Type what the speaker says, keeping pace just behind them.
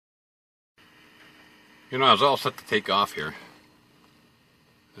You know, I was all set to take off here,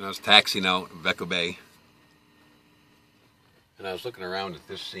 and I was taxiing out Vecco Bay, and I was looking around at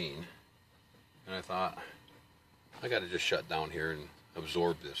this scene, and I thought, I got to just shut down here and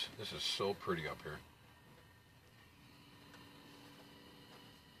absorb this. This is so pretty up here.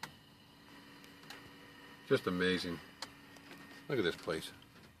 Just amazing. Look at this place.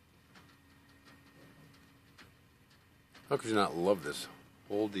 How could you not love this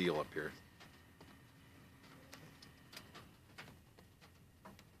whole deal up here?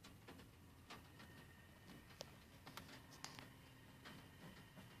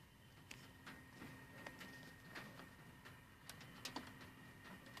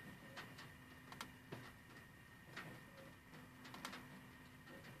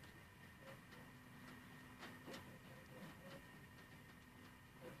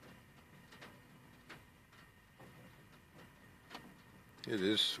 It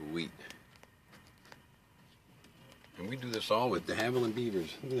is sweet. And we do this all with DeHavilland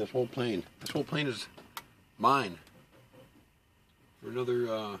Beavers. Look at this whole plane. This whole plane is mine. For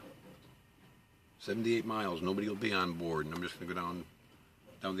another 78 miles, nobody will be on board. And I'm just going to go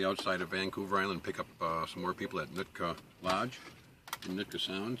down the outside of Vancouver Island, pick up some more people at Nootka Lodge in Nootka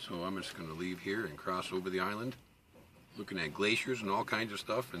Sound. So I'm just going to leave here and cross over the island, looking at glaciers and all kinds of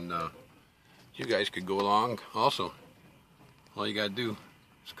stuff. And you guys could go along also. All you gotta do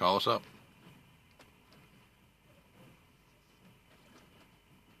is call us up.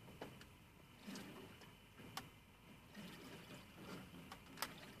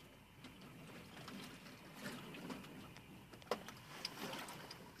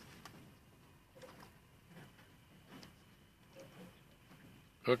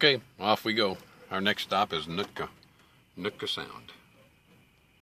 Okay, off we go. Our next stop is Nootka Sound.